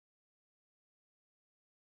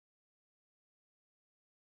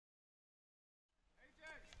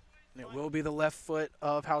And it will be the left foot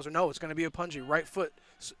of Hauser. No, it's going to be a punji. Right foot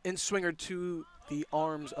in swinger to the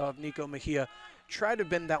arms of Nico Mejia. Tried to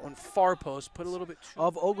bend that one far post, put a little bit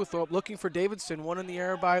of Oglethorpe looking for Davidson. One in the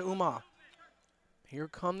air by Uma. Here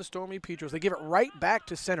come the Stormy Petros. They give it right back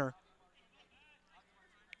to center.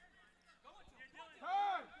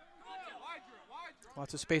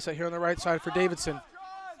 Lots of space out here on the right side for Davidson.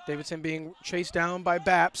 Davidson being chased down by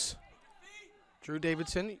Baps. Drew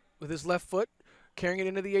Davidson with his left foot, carrying it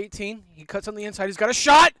into the 18. He cuts on the inside. He's got a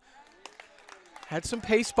shot. Had some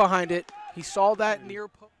pace behind it. He saw that near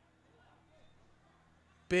post.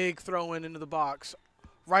 Big throw into the box.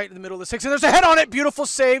 Right in the middle of the six. And there's a head on it. Beautiful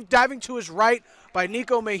save. Diving to his right by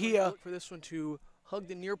Nico Mejia. Look for this one to hug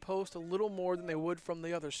the near post a little more than they would from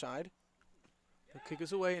the other side. The kick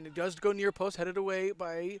is away, and it does go near post, headed away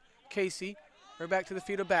by Casey. Right back to the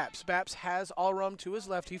feet of Baps. Baps has Alrum to his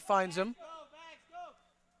left. He finds him.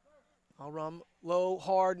 Alrum low,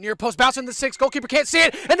 hard, near post, bouncing the six. Goalkeeper can't see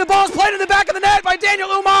it, and the ball's played in the back of the net by Daniel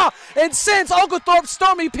Uma. And since Oglethorpe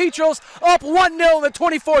Stormy Petros up 1-0 in the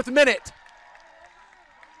 24th minute.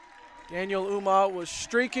 Daniel Uma was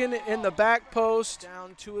streaking in the back post,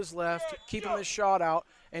 down to his left, keeping his shot out.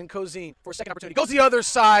 And Kozine for a second opportunity. Goes the other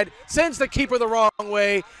side, sends the keeper the wrong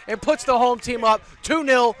way, and puts the home team up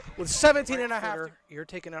 2-0 with 17 and a half. You're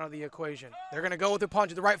taken out of the equation. They're going to go with the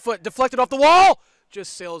punch. The right foot deflected off the wall.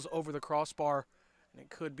 Just sails over the crossbar, and it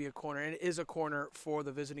could be a corner. And it is a corner for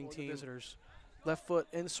the visiting team. Visitors. Left foot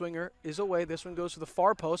in swinger is away. This one goes to the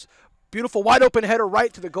far post. Beautiful wide open header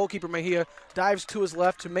right to the goalkeeper. Mejia dives to his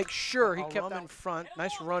left to make sure he kept that in front.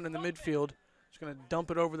 Nice run in the midfield. Just going to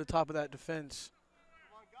dump it over the top of that defense.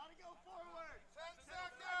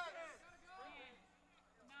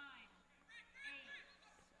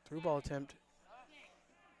 Through ball attempt.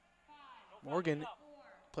 Morgan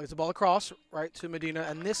plays the ball across right to Medina,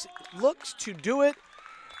 and this looks to do it.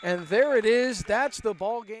 And there it is. That's the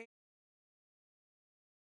ball game.